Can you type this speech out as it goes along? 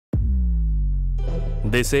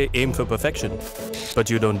They say aim for perfection, but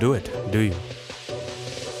you don't do it, do you?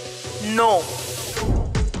 No.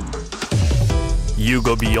 You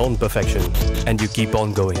go beyond perfection and you keep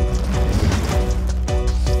on going.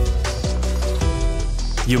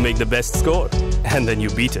 You make the best score and then you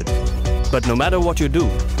beat it. But no matter what you do,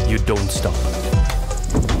 you don't stop.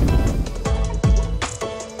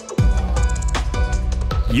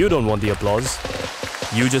 You don't want the applause.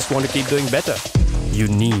 You just want to keep doing better. You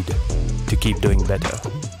need to keep doing better.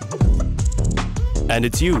 And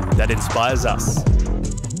it's you that inspires us.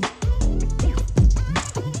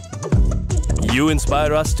 You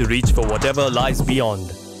inspire us to reach for whatever lies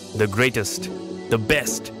beyond. The greatest, the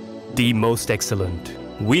best, the most excellent.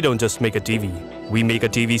 We don't just make a TV. We make a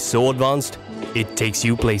TV so advanced, it takes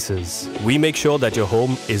you places. We make sure that your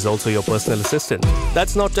home is also your personal assistant.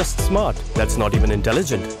 That's not just smart, that's not even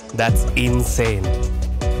intelligent. That's insane.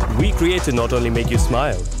 We create to not only make you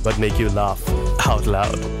smile, but make you laugh out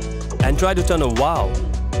loud. And try to turn a wow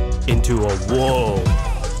into a whoa.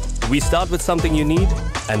 We start with something you need,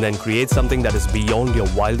 and then create something that is beyond your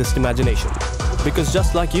wildest imagination. Because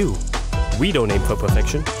just like you, we don't aim for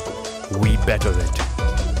perfection, we better it.